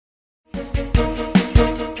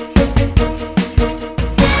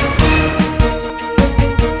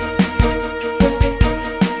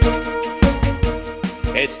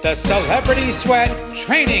the Celebrity Sweat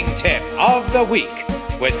Training Tip of the Week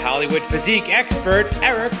with Hollywood Physique expert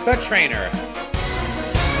Eric the Trainer.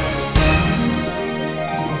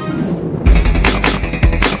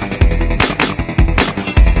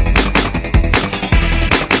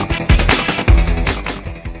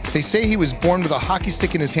 They say he was born with a hockey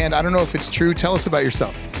stick in his hand. I don't know if it's true. Tell us about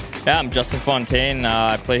yourself. Yeah, I'm Justin Fontaine.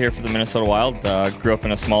 I play here for the Minnesota Wild. Grew up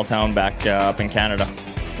in a small town back up in Canada.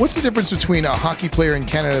 What's the difference between a hockey player in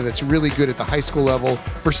Canada that's really good at the high school level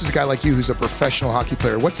versus a guy like you who's a professional hockey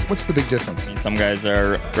player? What's the big difference? Some guys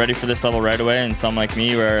are ready for this level right away, and some like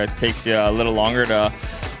me where it takes you a little longer to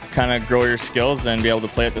kind of grow your skills and be able to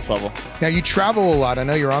play at this level. Now, you travel a lot. I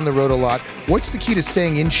know you're on the road a lot. What's the key to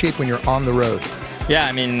staying in shape when you're on the road? Yeah,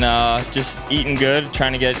 I mean, just eating good,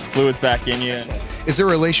 trying to get fluids back in you. Is there a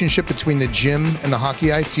relationship between the gym and the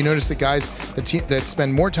hockey ice? Do you notice that guys that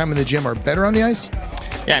spend more time in the gym are better on the ice?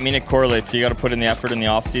 Yeah, I mean, it correlates. You got to put in the effort in the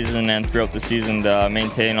off season and throughout the season to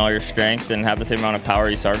maintain all your strength and have the same amount of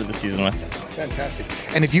power you started the season with. Fantastic.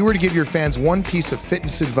 And if you were to give your fans one piece of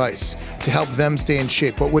fitness advice to help them stay in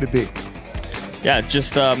shape, what would it be? Yeah,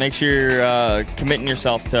 just make sure you're committing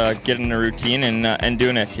yourself to getting a routine and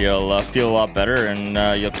doing it. You'll feel a lot better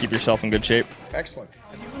and you'll keep yourself in good shape. Excellent.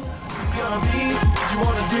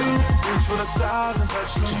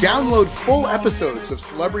 To download full episodes of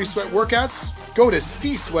Celebrity Sweat workouts, go to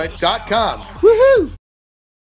csweat.com. Woohoo!